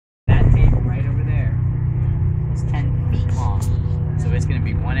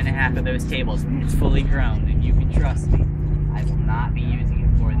1.5 of those tables when it's fully grown, and you can trust me, I will not be using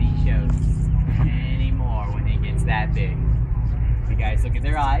it for these shows anymore when it gets that big. If you guys look at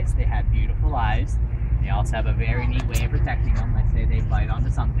their eyes, they have beautiful eyes. They also have a very neat way of protecting them. Let's say they bite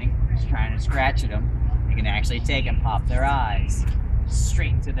onto something, just trying to scratch at them. You can actually take and pop their eyes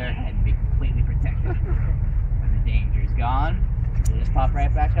straight into their head and be completely protected. When the danger's gone, they'll just pop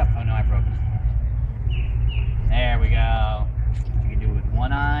right back up. Oh no, I broke them. There we go. You can do it with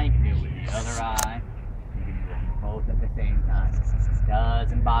one eye, you can do it with the other eye. You can do them both at the same time. It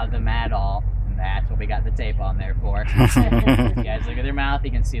doesn't bother them at all. And that's what we got the tape on there for. If you guys look at their mouth,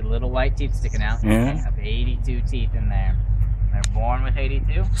 you can see little white teeth sticking out. Yeah. They have 82 teeth in there. They're born with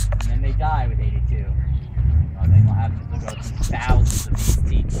 82, and then they die with 82. They will have to go through thousands of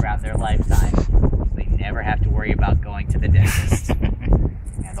these teeth throughout their lifetime. So they never have to worry about going to the dentist.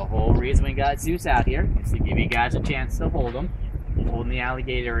 And the whole reason we got Zeus out here is to give you guys a chance to hold them. Holding the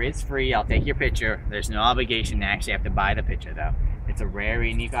alligator is free. I'll take your picture. There's no obligation to actually have to buy the picture, though. It's a rare,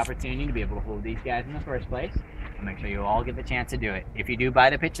 unique opportunity to be able to hold these guys in the first place. I'll make sure you all get the chance to do it. If you do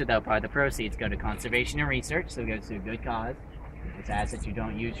buy the picture, though, part of the proceeds go to conservation and research, so it goes to a good cause. It's asked that you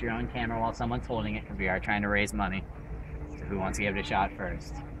don't use your own camera while someone's holding it, because we are trying to raise money. So who wants to give it a shot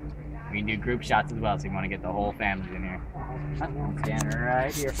first? We can do group shots as well, so you want to get the whole family in here. Stand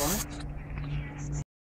right here for me.